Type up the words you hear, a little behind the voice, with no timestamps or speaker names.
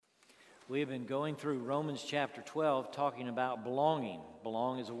We've been going through Romans chapter 12 talking about belonging.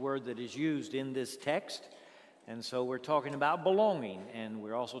 Belong is a word that is used in this text. And so we're talking about belonging, and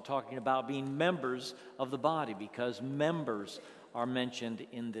we're also talking about being members of the body because members are mentioned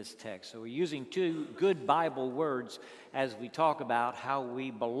in this text. So we're using two good Bible words as we talk about how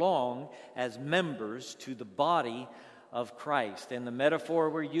we belong as members to the body of Christ. And the metaphor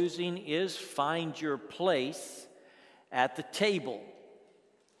we're using is find your place at the table.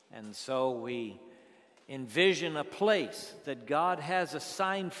 And so we envision a place that God has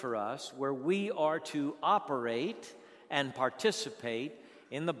assigned for us where we are to operate and participate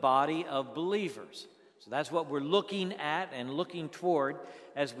in the body of believers. So that's what we're looking at and looking toward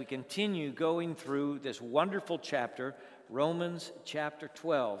as we continue going through this wonderful chapter, Romans chapter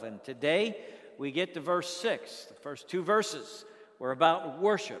 12. And today we get to verse 6. The first two verses were about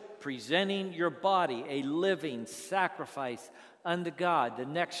worship, presenting your body a living sacrifice unto God. The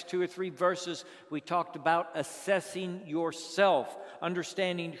next two or three verses, we talked about assessing yourself,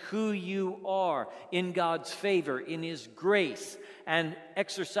 understanding who you are in God's favor, in His grace, and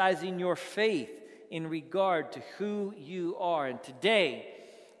exercising your faith in regard to who you are. And today,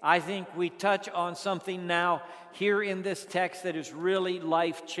 I think we touch on something now here in this text that is really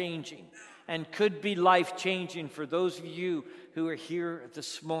life-changing and could be life-changing for those of you who are here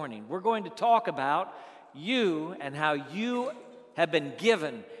this morning. We're going to talk about you and how you have been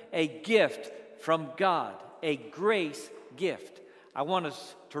given a gift from God, a grace gift. I want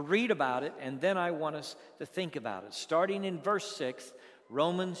us to read about it, and then I want us to think about it. Starting in verse 6,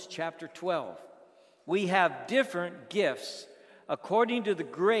 Romans chapter 12. We have different gifts according to the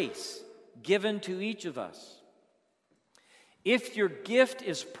grace given to each of us. If your gift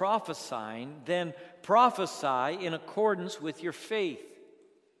is prophesying, then prophesy in accordance with your faith.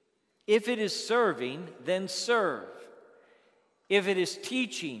 If it is serving, then serve. If it is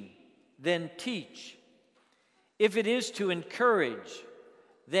teaching, then teach. If it is to encourage,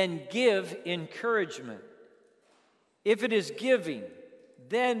 then give encouragement. If it is giving,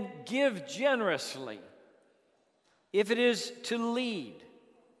 then give generously. If it is to lead,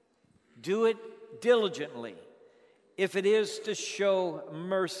 do it diligently. If it is to show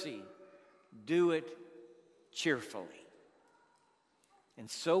mercy, do it cheerfully. And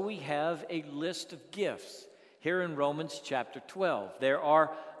so we have a list of gifts here in Romans chapter 12. There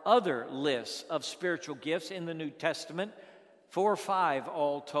are other lists of spiritual gifts in the New Testament, 4 or 5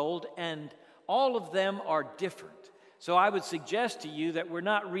 all told, and all of them are different. So I would suggest to you that we're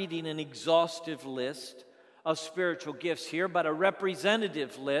not reading an exhaustive list of spiritual gifts here, but a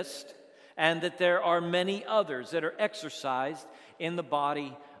representative list, and that there are many others that are exercised in the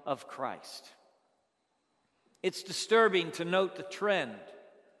body of Christ. It's disturbing to note the trend.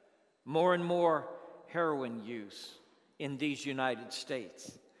 More and more heroin use in these United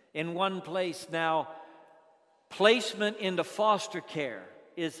States. In one place now, placement into foster care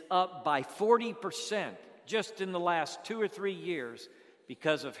is up by 40% just in the last 2 or 3 years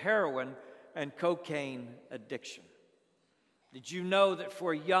because of heroin and cocaine addiction. Did you know that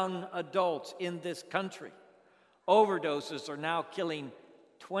for young adults in this country, overdoses are now killing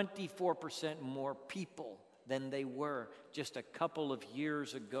 24% more people than they were just a couple of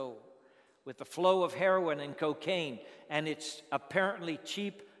years ago? With the flow of heroin and cocaine and its apparently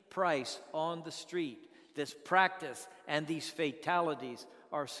cheap price on the street, this practice and these fatalities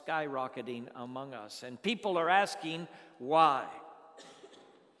are skyrocketing among us. And people are asking why.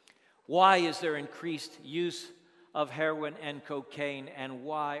 Why is there increased use of heroin and cocaine, and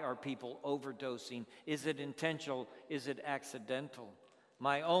why are people overdosing? Is it intentional? Is it accidental?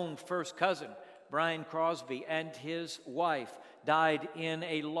 My own first cousin, Brian Crosby, and his wife died in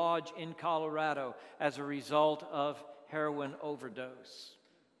a lodge in Colorado as a result of heroin overdose.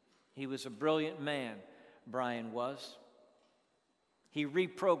 He was a brilliant man, Brian was. He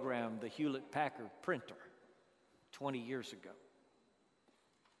reprogrammed the Hewlett-Packard printer 20 years ago.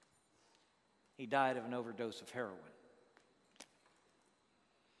 He died of an overdose of heroin.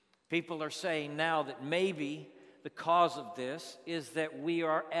 People are saying now that maybe the cause of this is that we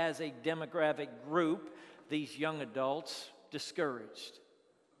are, as a demographic group, these young adults, discouraged,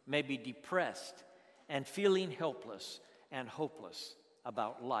 maybe depressed, and feeling helpless and hopeless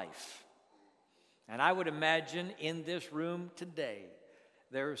about life. And I would imagine in this room today,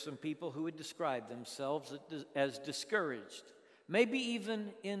 there are some people who would describe themselves as discouraged, maybe even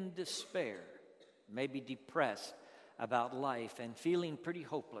in despair, maybe depressed about life and feeling pretty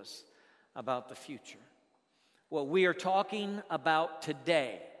hopeless about the future. What we are talking about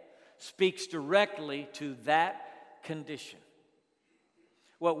today speaks directly to that condition.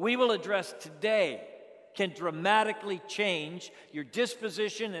 What we will address today can dramatically change your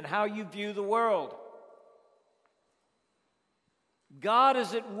disposition and how you view the world. God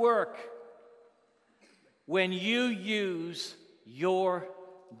is at work when you use your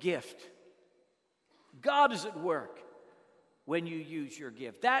gift. God is at work when you use your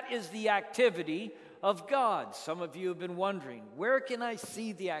gift. That is the activity of God. Some of you have been wondering, where can I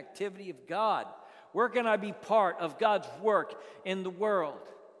see the activity of God? Where can I be part of God's work in the world?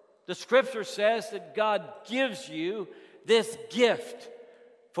 The scripture says that God gives you this gift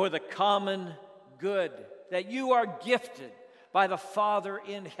for the common good, that you are gifted by the Father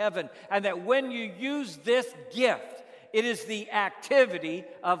in heaven, and that when you use this gift, it is the activity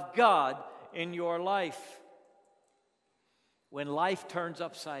of God in your life. When life turns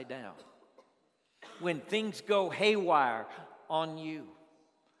upside down, when things go haywire on you,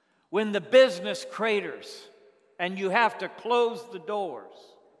 when the business craters and you have to close the doors,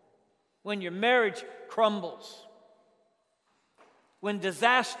 when your marriage crumbles, when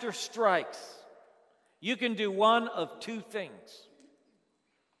disaster strikes, you can do one of two things.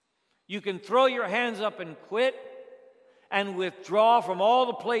 You can throw your hands up and quit and withdraw from all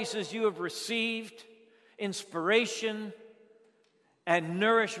the places you have received inspiration and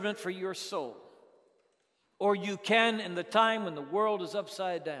nourishment for your soul. Or you can, in the time when the world is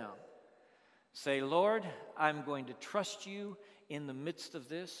upside down, say, Lord, I'm going to trust you in the midst of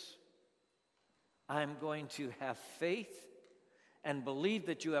this. I'm going to have faith and believe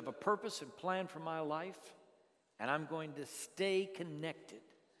that you have a purpose and plan for my life, and I'm going to stay connected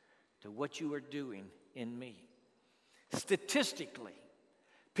to what you are doing in me. Statistically,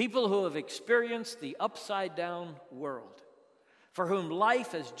 people who have experienced the upside-down world, for whom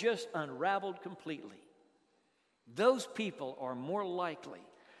life has just unraveled completely, those people are more likely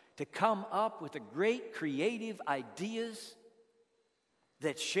to come up with the great creative ideas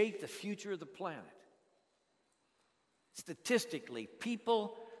that shape the future of the planet. Statistically,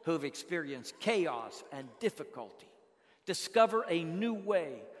 people who have experienced chaos and difficulty discover a new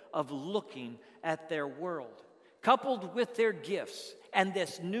way of looking at their world. Coupled with their gifts and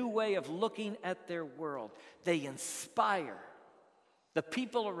this new way of looking at their world, they inspire the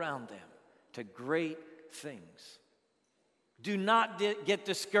people around them to great things. Do not get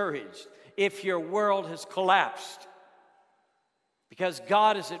discouraged if your world has collapsed, because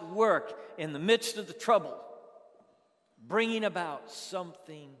God is at work in the midst of the trouble, bringing about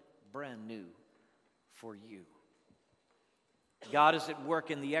something brand new for you. God is at work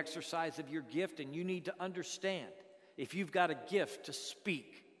in the exercise of your gift, and you need to understand, if you've got a gift to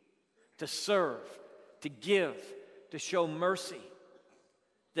speak, to serve, to give, to show mercy,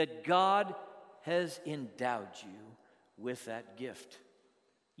 that God has endowed you with that gift.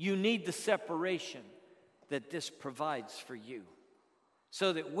 You need the separation that this provides for you,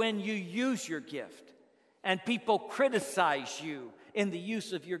 so that when you use your gift and people criticize you in the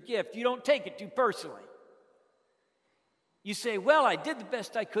use of your gift, you don't take it too personally. You say, well, I did the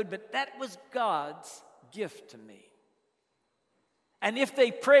best I could, but that was God's gift to me. And if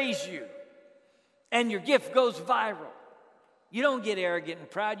they praise you and your gift goes viral, you don't get arrogant and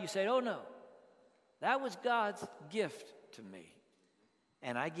proud. You say, oh no, that was God's gift to me,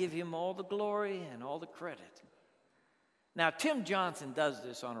 and I give him all the glory and all the credit. Now, Tim Johnson does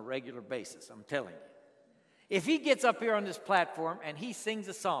this on a regular basis, I'm telling you. If he gets up here on this platform and he sings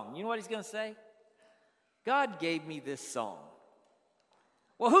a song, you know what he's going to say? God gave me this song.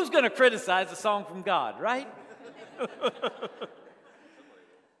 Well, who's going to criticize a song from God, right?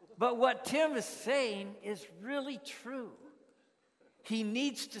 But what Tim is saying is really true. He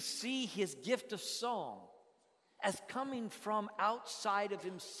needs to see his gift of song as coming from outside of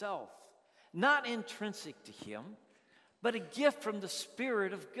himself, not intrinsic to him, but a gift from the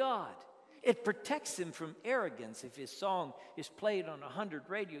Spirit of God. It protects him from arrogance if his song is played on 100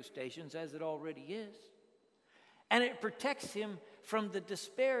 radio stations, as it already is. And it protects him from the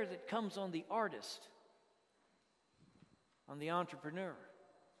despair that comes on the artist, on the entrepreneur,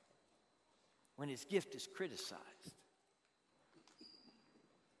 when his gift is criticized.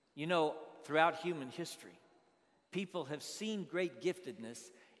 You know, throughout human history, people have seen great giftedness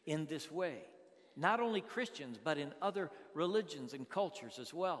in this way. Not only Christians, but in other religions and cultures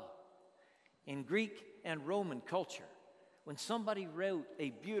as well. In Greek and Roman culture, when somebody wrote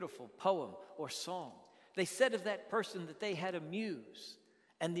a beautiful poem or song, they said of that person that they had a muse,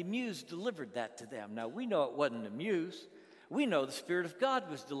 and the muse delivered that to them. Now, we know it wasn't a muse. We know the Spirit of God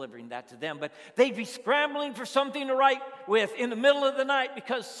was delivering that to them, but they'd be scrambling for something to write with in the middle of the night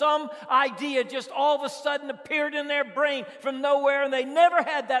because some idea just all of a sudden appeared in their brain from nowhere, and they never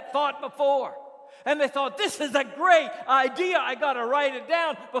had that thought before. And they thought, this is a great idea. I got to write it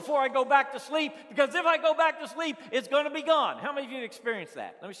down before I go back to sleep, because if I go back to sleep, it's going to be gone. How many of you have experienced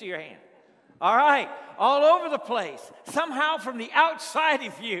that? Let me see your hand. All right, all over the place. Somehow from the outside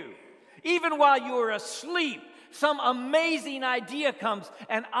of you, even while you are asleep, some amazing idea comes,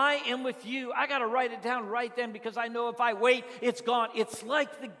 and I am with you. I got to write it down right then, because I know if I wait, it's gone. It's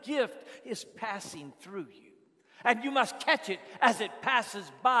like the gift is passing through you. And you must catch it as it passes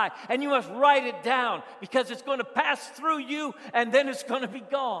by. And you must write it down, because it's going to pass through you and then it's going to be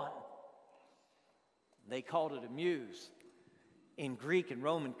gone. They called it a muse in Greek and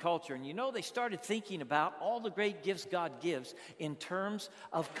Roman culture. And they started thinking about all the great gifts God gives in terms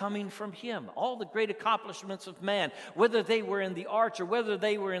of coming from Him. All the great accomplishments of man, whether they were in the arts or whether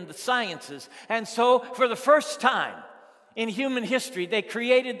they were in the sciences. And so for the first time in human history, they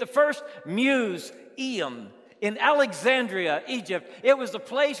created the first museum in Alexandria, Egypt. It was the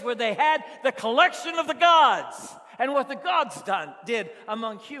place where they had the collection of the gods and what the gods did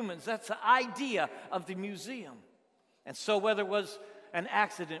among humans. That's the idea of the museum. And so whether it was an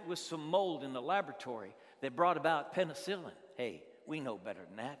accident with some mold in the laboratory that brought about penicillin, hey, we know better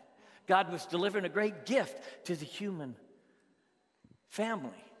than that. God was delivering a great gift to the human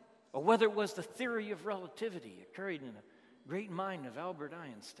family. Or whether it was the theory of relativity occurring in a great mind of Albert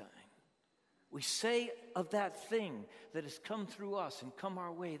Einstein. We say of that thing that has come through us and come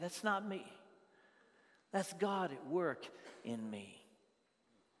our way, that's not me. That's God at work in me.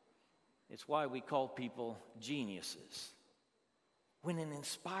 It's why we call people geniuses. When an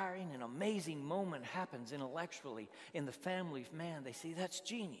inspiring and amazing moment happens intellectually in the family of man, they say that's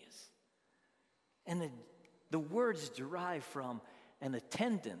genius. And the words derive from an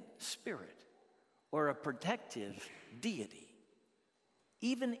attendant spirit or a protective deity.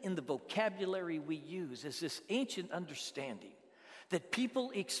 Even in the vocabulary we use, is this ancient understanding that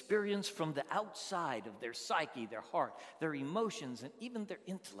people experience from the outside of their psyche, their heart, their emotions, and even their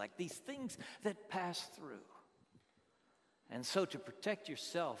intellect, these things that pass through. And so to protect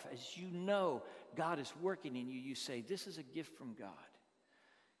yourself, as you know God is working in you, you say, this is a gift from God.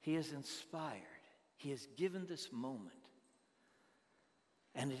 He has inspired. He has given this moment.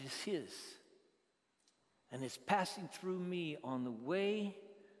 And it is His. And it's passing through me on the way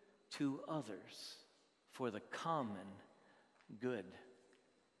to others for the common good.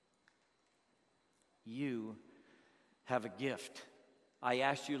 You have a gift. I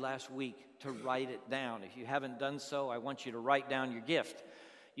asked you last week to write it down. If you haven't done so, I want you to write down your gift.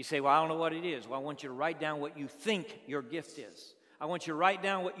 You say, well, I don't know what it is. Well, I want you to write down what you think your gift is. I want you to write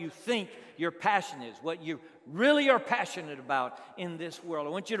down what you think your passion is, what you really are passionate about in this world. I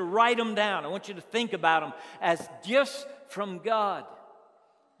want you to write them down. I want you to think about them as gifts from God.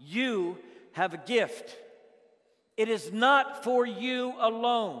 You have a gift. It is not for you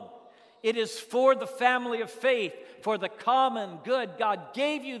alone. It is for the family of faith, for the common good. God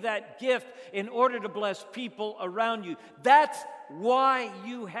gave you that gift in order to bless people around you. That's why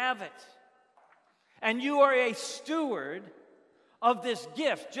you have it. And you are a steward of this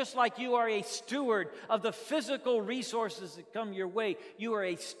gift, just like you are a steward of the physical resources that come your way. You are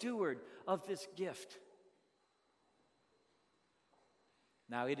a steward of this gift.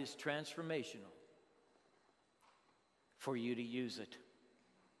 Now, it is transformational for you to use it.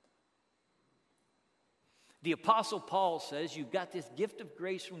 The Apostle Paul says you've got this gift of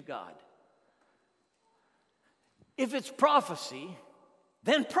grace from God. If it's prophecy,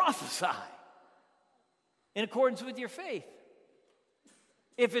 then prophesy in accordance with your faith.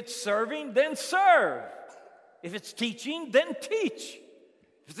 If it's serving, then serve. If it's teaching, then teach.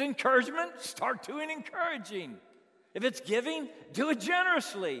 If it's encouragement, start doing encouraging. If it's giving, do it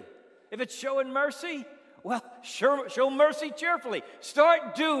generously. If it's showing mercy, well, show mercy cheerfully.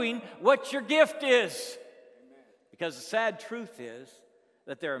 Start doing what your gift is. Because the sad truth is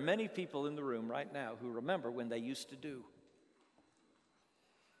that there are many people in the room right now who remember when they used to do.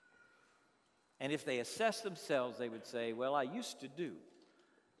 And if they assess themselves, they would say, well, I used to do,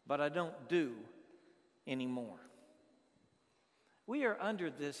 but I don't do anymore. We are under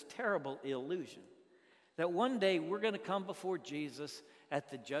this terrible illusion that one day we're going to come before Jesus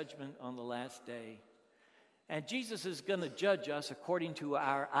at the judgment on the last day. And Jesus is going to judge us according to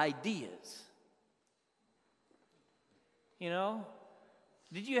our ideas. You know,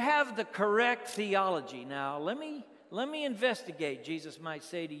 did you have the correct theology? Now, let me investigate, Jesus might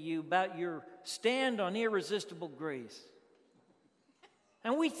say to you, about your stand on irresistible grace.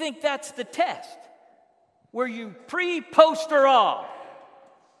 And we think that's the test. Where you pre-post or all.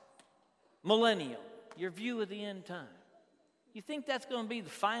 Millennial, your view of the end time. You think that's going to be the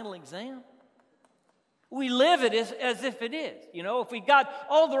final exam? We live it as if it is. You know, if we've got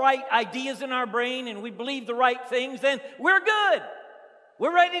all the right ideas in our brain and we believe the right things, then we're good.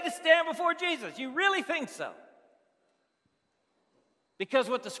 We're ready to stand before Jesus. You really think so? Because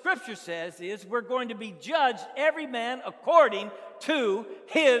what the Scripture says is we're going to be judged, every man according to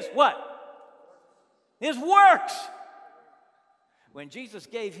his what? His works. When Jesus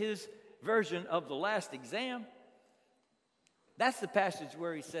gave his version of the last exam, that's the passage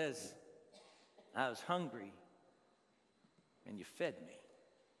where he says, I was hungry and you fed me.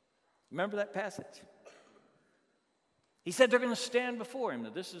 Remember that passage? He said they're going to stand before him. Now,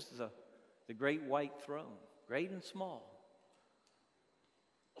 this is the great white throne, great and small.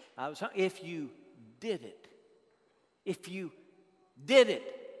 If you did it,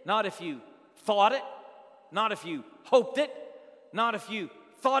 not if you thought it, not if you hoped it, not if you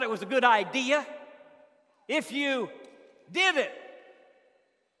thought it was a good idea, if you did it.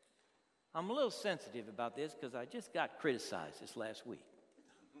 I'm a little sensitive about this because I just got criticized this last week.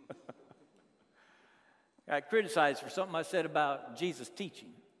 I got criticized for something I said about Jesus'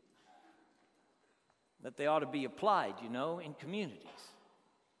 teaching, that they ought to be applied, in communities.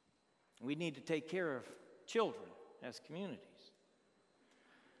 We need to take care of children as communities.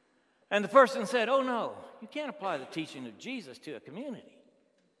 And the person said, oh no, you can't apply the teaching of Jesus to a community.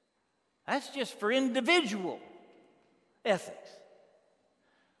 That's just for individual ethics.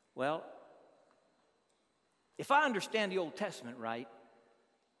 Well, if I understand the Old Testament right,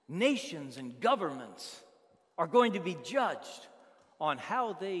 nations and governments are going to be judged on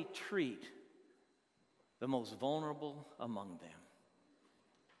how they treat the most vulnerable among them.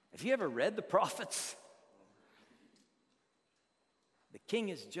 Have you ever read the prophets? The king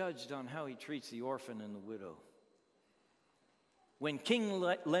is judged on how he treats the orphan and the widow. When King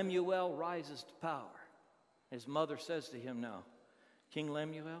Lemuel rises to power, his mother says to him now, King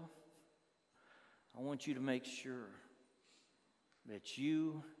Lemuel, I want you to make sure that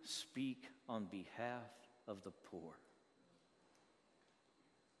you speak on behalf of the poor.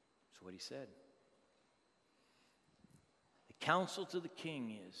 That's what he said. The counsel to the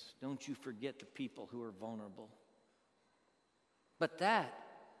king is, don't you forget the people who are vulnerable. But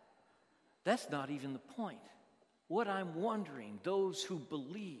that's not even the point. What I'm wondering, those who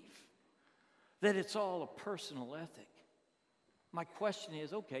believe that it's all a personal ethic, my question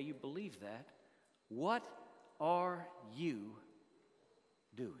is, okay, you believe that. What are you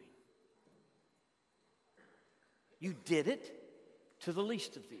doing? You did it to the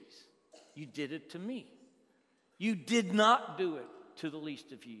least of these. You did it to me. You did not do it to the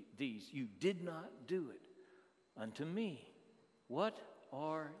least of these. You did not do it unto me. What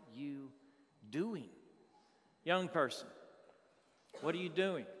are you doing? Young person, what are you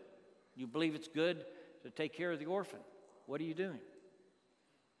doing? You believe it's good to take care of the orphan. What are you doing?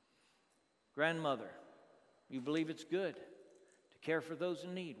 Grandmother, you believe it's good to care for those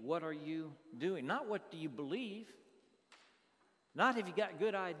in need. What are you doing? Not what do you believe. Not have you got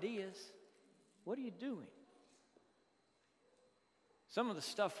good ideas. What are you doing? Some of the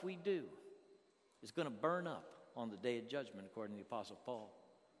stuff we do is going to burn up on the day of judgment, according to the Apostle Paul.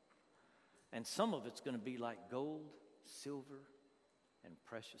 And some of it's going to be like gold, silver, and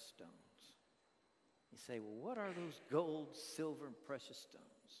precious stones. You say, well, what are those gold, silver, and precious stones?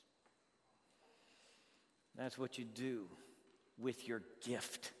 That's what you do with your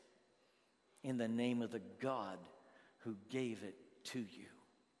gift in the name of the God who gave it to you.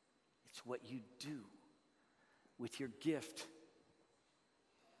 It's what you do with your gift.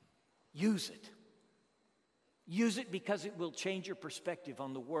 Use it. Use it because it will change your perspective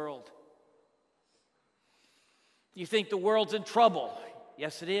on the world. You think the world's in trouble?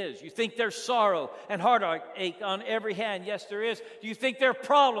 Yes, it is. You think there's sorrow and heartache on every hand? Yes, there is. Do you think there are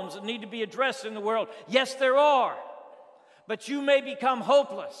problems that need to be addressed in the world? Yes, there are. But you may become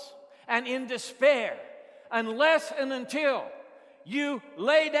hopeless and in despair unless and until you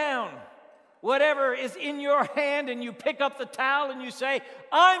lay down whatever is in your hand and you pick up the towel and you say,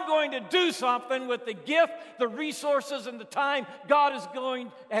 I'm going to do something with the gift, the resources, and the time God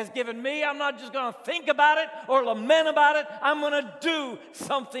has given me. I'm not just going to think about it or lament about it. I'm going to do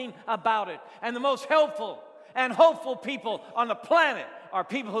something about it. And the most helpful and hopeful people on the planet are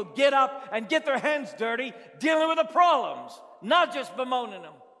people who get up and get their hands dirty dealing with the problems, not just bemoaning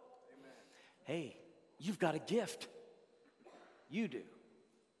them. Amen. Hey, you've got a gift. You do.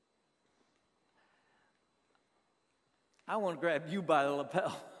 I want to grab you by the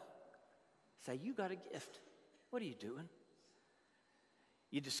lapel. Say, you got a gift. What are you doing?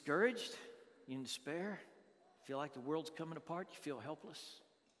 You discouraged? You in despair? Feel like the world's coming apart? You feel helpless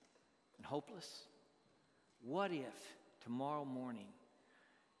and hopeless? What if tomorrow morning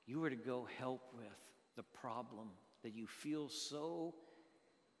you were to go help with the problem that you feel so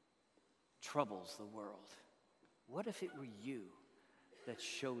troubles the world? What if it were you that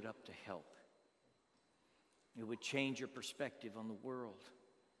showed up to help? It would change your perspective on the world,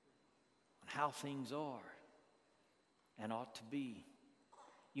 on how things are and ought to be.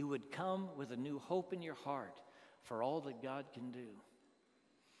 You would come with a new hope in your heart for all that God can do.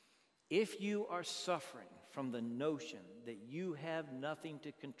 If you are suffering from the notion that you have nothing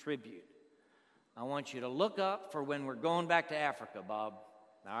to contribute, I want you to look up for when we're going back to Africa, Bob.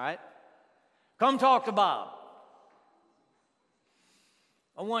 All right? Come talk to Bob.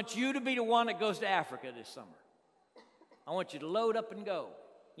 I want you to be the one that goes to Africa this summer. I want you to load up and go.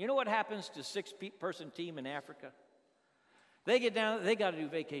 You know what happens to a 6-person team in Africa? They get down, they got to do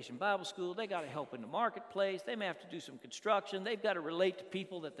vacation Bible school, they got to help in the marketplace, they may have to do some construction, they've got to relate to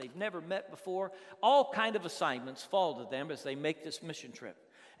people that they've never met before. All kind of assignments fall to them as they make this mission trip.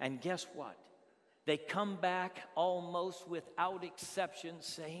 And guess what? They come back almost without exception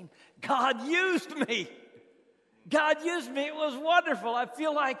saying, God used me. God used me. It was wonderful. I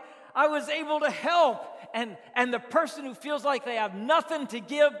feel like I was able to help. And the person who feels like they have nothing to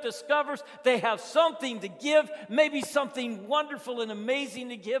give discovers they have something to give, maybe something wonderful and amazing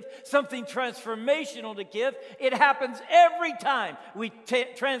to give, something transformational to give. It happens every time we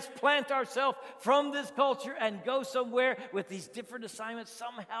transplant ourselves from this culture and go somewhere with these different assignments.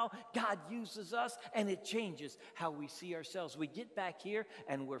 Somehow God uses us and it changes how we see ourselves. We get back here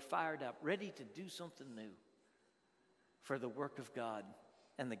and we're fired up, ready to do something new for the work of God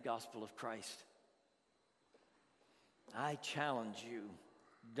and the gospel of Christ. I challenge you,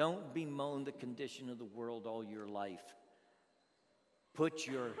 don't bemoan the condition of the world all your life. Put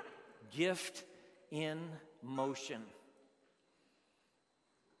your gift in motion.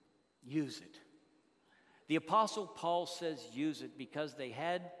 Use it. The Apostle Paul says use it because they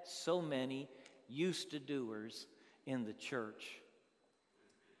had so many used-to-doers in the church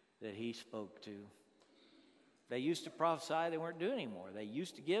that he spoke to. They used to prophesy, they weren't doing anymore. They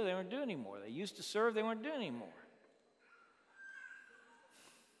used to give, they weren't doing anymore. They used to serve, they weren't doing anymore.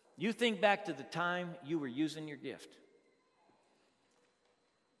 You think back to the time you were using your gift.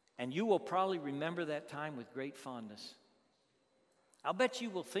 And you will probably remember that time with great fondness. I'll bet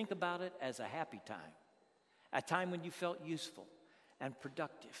you will think about it as a happy time. A time when you felt useful and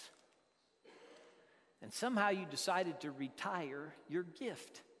productive. And somehow you decided to retire your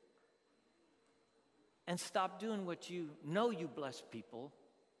gift. And stop doing what you know you blessed people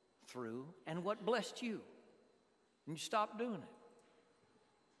through and what blessed you. And you stop doing it.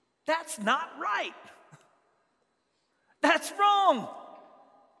 That's not right. That's wrong.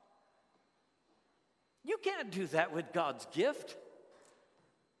 You can't do that with God's gift.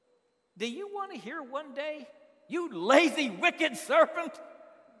 Do you want to hear one day, you lazy, wicked serpent?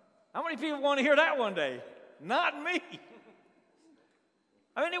 How many people want to hear that one day? Not me.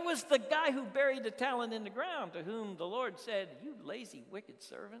 I mean, it was the guy who buried the talent in the ground to whom the Lord said, you lazy, wicked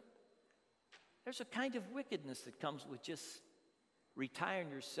servant. There's a kind of wickedness that comes with just retiring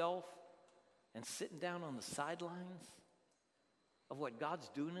yourself and sitting down on the sidelines of what God's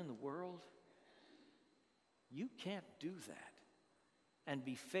doing in the world. You can't do that and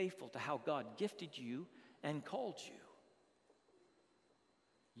be faithful to how God gifted you and called you.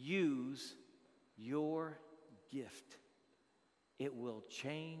 Use your gift. It will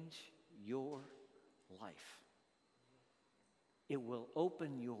change your life. It will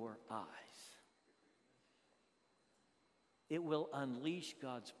open your eyes. It will unleash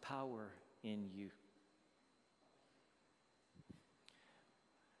God's power in you.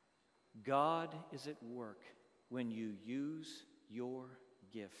 God is at work when you use your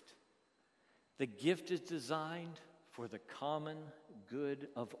gift. The gift is designed for the common good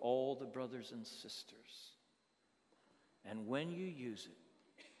of all the brothers and sisters. And when you use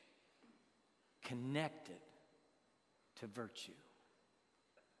it, connect it to virtue.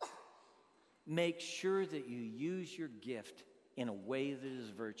 Make sure that you use your gift in a way that is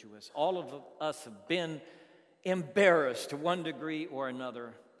virtuous. All of us have been embarrassed to one degree or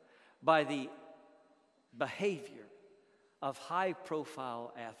another by the behavior of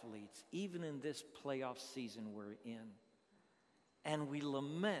high-profile athletes, even in this playoff season we're in. And we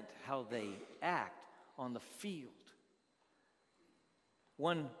lament how they act on the field.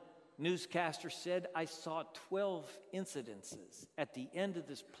 One newscaster said, I saw 12 incidences at the end of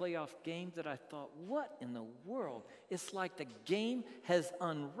this playoff game that I thought, what in the world? It's like the game has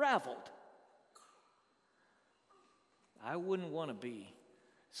unraveled. I wouldn't want to be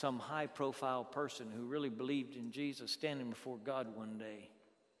some high-profile person who really believed in Jesus standing before God one day,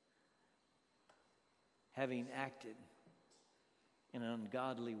 having acted in an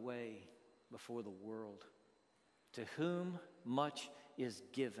ungodly way before the world. To whom much is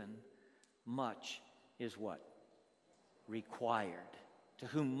given, much is what? Required. To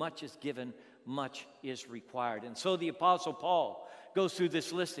whom much is given, much is required. And so the Apostle Paul goes through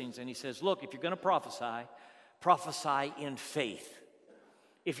this listings and he says, look, if you're going to prophesy, prophesy in faith.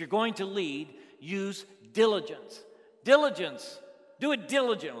 If you're going to lead, use diligence. Diligence. Do it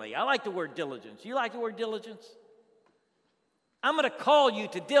diligently. I like the word diligence. You like the word diligence? I'm going to call you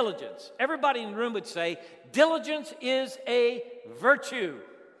to diligence. Everybody in the room would say, diligence is a virtue.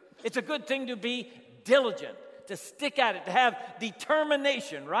 It's a good thing to be diligent, to stick at it, to have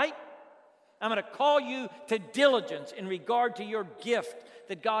determination, right? I'm going to call you to diligence in regard to your gift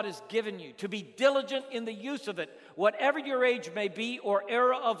that God has given you, to be diligent in the use of it, whatever your age may be or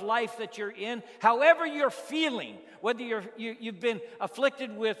era of life that you're in, however you're feeling, whether you've been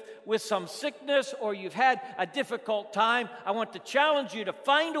afflicted with some sickness or you've had a difficult time, I want to challenge you to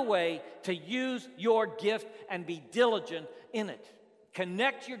find a way to use your gift and be diligent in it.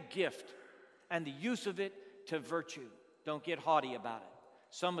 Connect your gift and the use of it to virtue. Don't get haughty about it.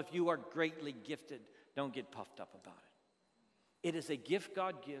 Some of you are greatly gifted. Don't get puffed up about it. It is a gift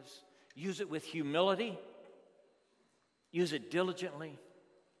God gives. Use it with humility. Use it diligently.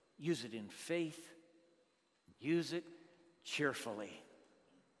 Use it in faith. Use it cheerfully.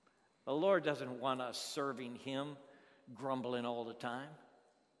 The Lord doesn't want us serving Him, grumbling all the time.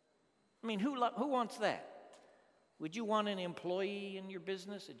 I mean, who wants that? Would you want an employee in your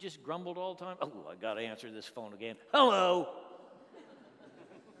business that just grumbled all the time? Oh, I got to answer this phone again. Hello.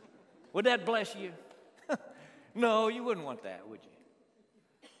 Would that bless you? No, you wouldn't want that, would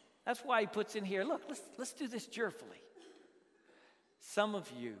you? That's why he puts in here, look, let's do this cheerfully. Some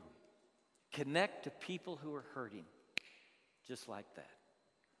of you connect to people who are hurting just like that.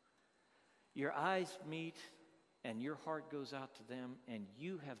 Your eyes meet and your heart goes out to them, and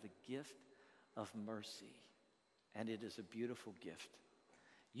you have the gift of mercy, and it is a beautiful gift.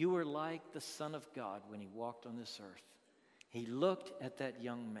 You are like the Son of God when he walked on this earth. He looked at that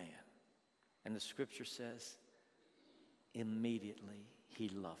young man, and the scripture says, immediately he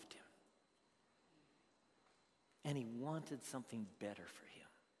loved him. And he wanted something better for him.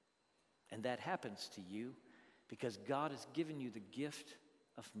 And that happens to you because God has given you the gift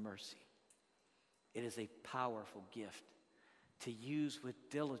of mercy. It is a powerful gift to use with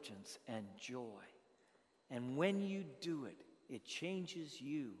diligence and joy. And when you do it, it changes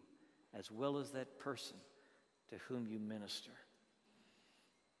you as well as that person to whom you minister.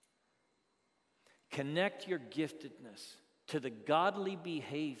 Connect your giftedness to the godly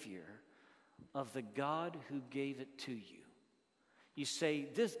behavior of the God who gave it to you. You say,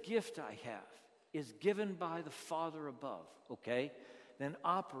 this gift I have is given by the Father above, okay? Then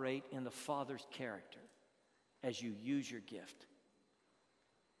operate in the Father's character as you use your gift.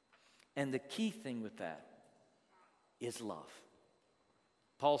 And the key thing with that is love.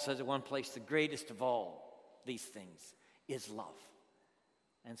 Paul says at one place, the greatest of all these things is love.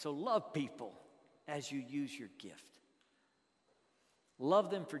 And so love people as you use your gift.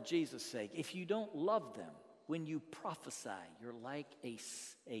 Love them for Jesus' sake. If you don't love them, when you prophesy, you're like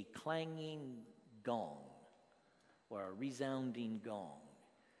a clanging gong or a resounding gong.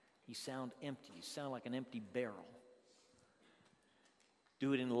 You sound empty. You sound like an empty barrel.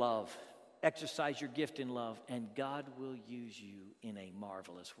 Do it in love. Exercise your gift in love, and God will use you in a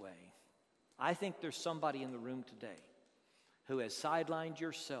marvelous way. I think there's somebody in the room today who has sidelined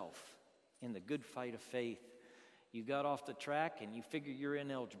yourself in the good fight of faith. You got off the track and you figure you're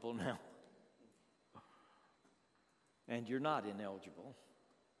ineligible now. And you're not ineligible.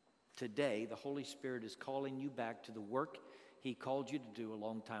 Today, the Holy Spirit is calling you back to the work He called you to do a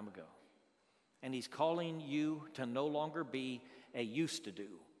long time ago. And He's calling you to no longer be a used-to-do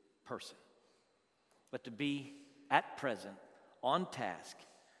person, but to be at present, on task,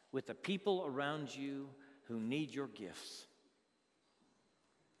 with the people around you who need your gifts.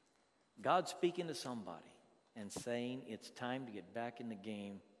 God's speaking to somebody and saying, it's time to get back in the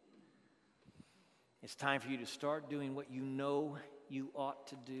game. It's time for you to start doing what you know you ought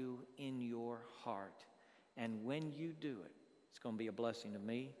to do in your heart. And when you do it, it's going to be a blessing to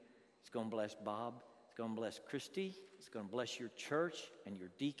me. It's going to bless Bob. It's going to bless Christy. It's going to bless your church and your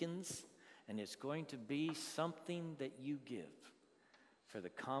deacons. And it's going to be something that you give for the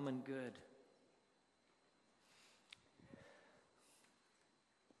common good.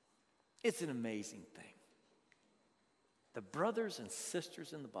 It's an amazing thing. The brothers and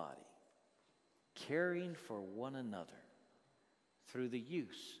sisters in the body caring for one another through the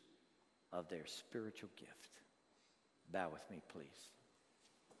use of their spiritual gift. Bow with me, please.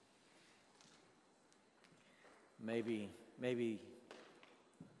 Maybe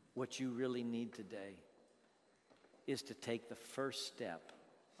What you really need today is to take the first step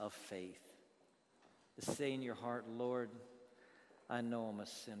of faith. To say in your heart, Lord, I know I'm a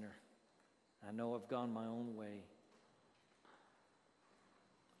sinner. I know I've gone my own way.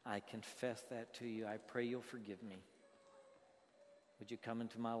 I confess that to you. I pray you'll forgive me. Would you come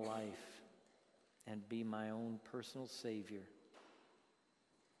into my life and be my own personal Savior?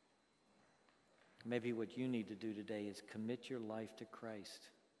 Maybe what you need to do today is commit your life to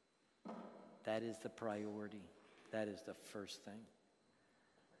Christ. That is the priority. That is the first thing.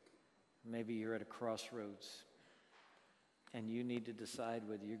 Maybe you're at a crossroads and you need to decide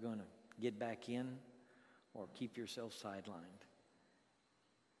whether you're going to get back in or keep yourself sidelined.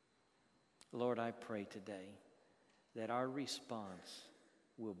 Lord, I pray today that our response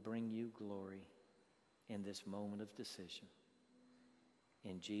will bring you glory in this moment of decision.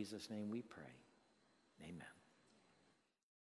 In Jesus' name we pray. Amen.